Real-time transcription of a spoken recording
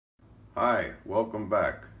Hi, welcome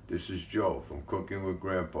back. This is Joe from Cooking with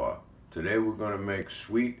Grandpa. Today we're going to make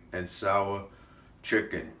sweet and sour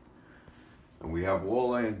chicken. And we have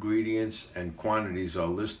all our ingredients and quantities are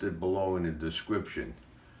listed below in the description.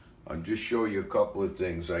 I'll just show you a couple of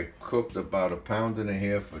things. I cooked about 1.5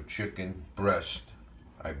 pounds of chicken breast.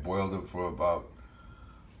 I boiled it for about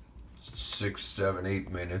 6, 7,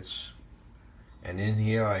 8 minutes. And in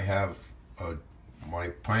here I have my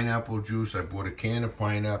pineapple juice. I bought a can of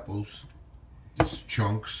pineapples, this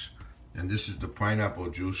chunks, and this is the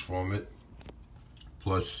pineapple juice from it,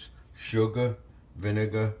 plus sugar,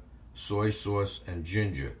 vinegar, soy sauce, and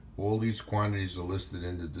ginger. All these quantities are listed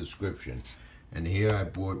in the description. And here I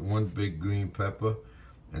bought 1 big green pepper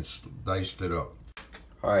and diced it up.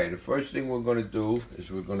 Alright, the first thing we're going to do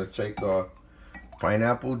is we're going to take our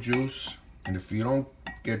pineapple juice, and if you don't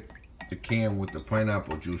get the can with the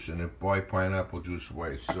pineapple juice in it, buy pineapple juice by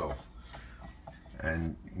itself.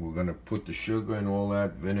 And we're going to put the sugar and all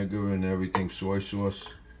that, vinegar and everything, soy sauce.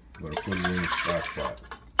 We're going to put it in the stock pot.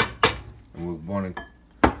 And we want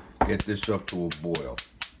to get this up to a boil.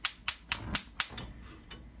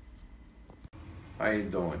 How you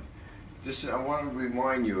doing? I want to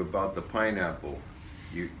remind you about the pineapple.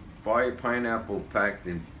 You buy a pineapple packed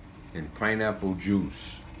in pineapple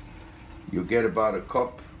juice. You'll get about 1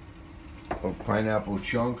 cup of pineapple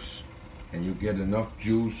chunks, and you get enough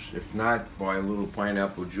juice. If not, buy a little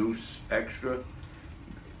pineapple juice extra,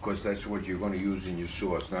 because that's what you're going to use in your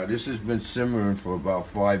sauce. Now this has been simmering for about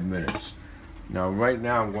 5 minutes. Now right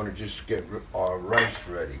now I'm going to just get our rice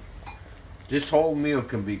ready. This whole meal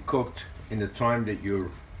can be cooked in the time that you're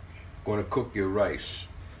going to cook your rice,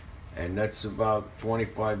 and that's about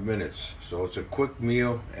 25 minutes. So it's a quick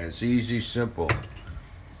meal and it's easy, simple,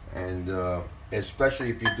 and especially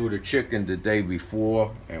if you do the chicken the day before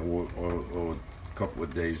or a couple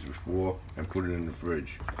of days before and put it in the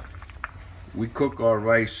fridge. We cook our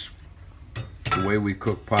rice the way we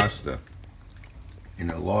cook pasta,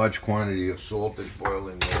 in a large quantity of salted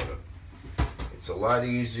boiling water. It's a lot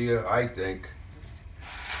easier, I think,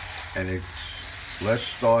 and it's less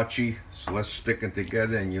starchy, it's less sticking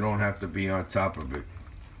together, and you don't have to be on top of it.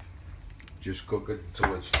 Just cook it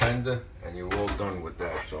till it's tender and you're all done with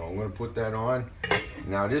that. So I'm going to put that on.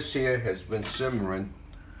 Now this here has been simmering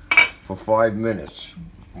for 5 minutes.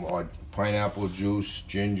 More pineapple juice,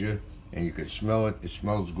 ginger, and you can smell it. It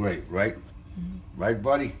smells great, right? Mm-hmm. Right,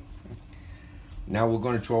 buddy? Now we're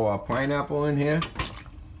going to throw our pineapple in here,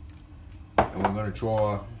 and we're going to throw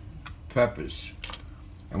our peppers,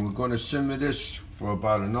 and we're going to simmer this for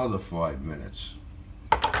about another 5 minutes.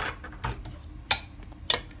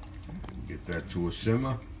 Get that to a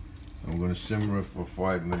simmer. I'm going to simmer it for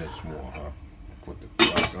 5 minutes more, huh? Put the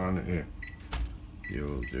clock on it here.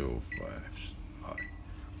 005.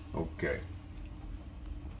 Okay.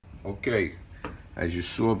 Okay. As you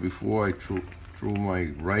saw before, I threw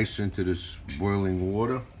my rice into this boiling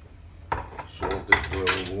water, salted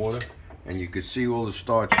boiling water, and you can see all the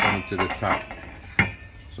starch coming to the top.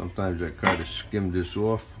 Sometimes I try to skim this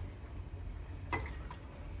off,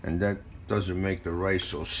 and that doesn't make the rice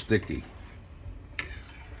so sticky.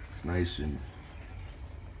 It's nice and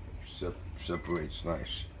separates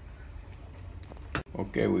nice.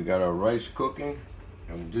 Okay, we got our rice cooking,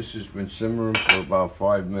 and this has been simmering for about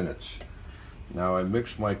 5 minutes. Now I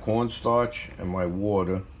mixed my cornstarch and my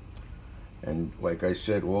water, and like I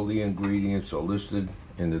said, all the ingredients are listed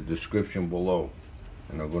in the description below.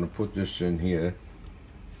 And I'm going to put this in here,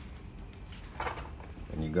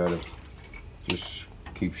 and you gotta just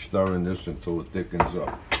keep stirring this until it thickens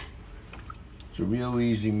up. It's a real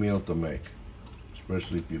easy meal to make,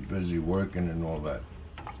 especially if you're busy working and all that.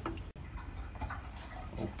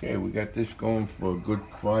 Okay, we got this going for a good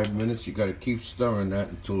 5 minutes. You got to keep stirring that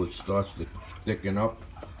until it starts to thicken up,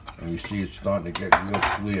 and you see it's starting to get real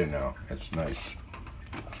clear now. That's nice.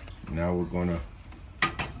 Now we're going to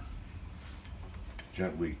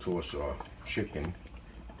gently toss our chicken,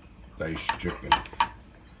 diced chicken,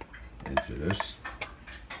 into this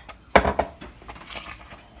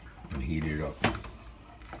and heat it up.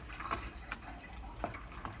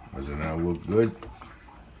 Does it now look good?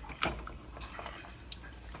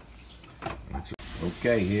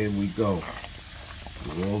 Okay, here we go.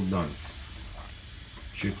 We're all done.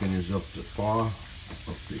 Chicken is up to par,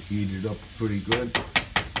 heated up pretty good.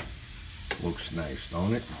 Looks nice,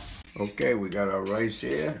 don't it? Okay, we got our rice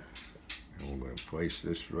here, and we're going to place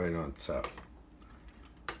this right on top.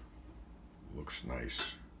 Looks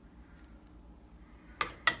nice.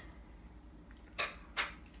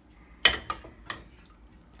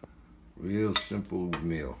 Real simple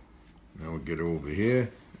meal. Now we'll get over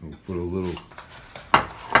here and we'll put a little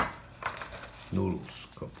noodles,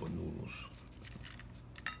 cup of noodles.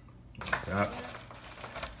 Like that.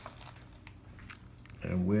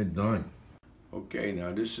 And we're done. Okay,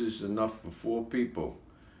 now this is enough for 4 people.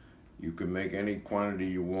 You can make any quantity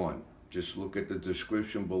you want. Just look at the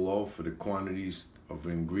description below for the quantities of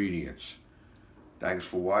ingredients. Thanks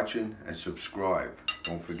for watching and subscribe.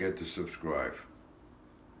 Don't forget to subscribe.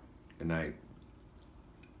 Good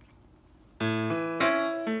night.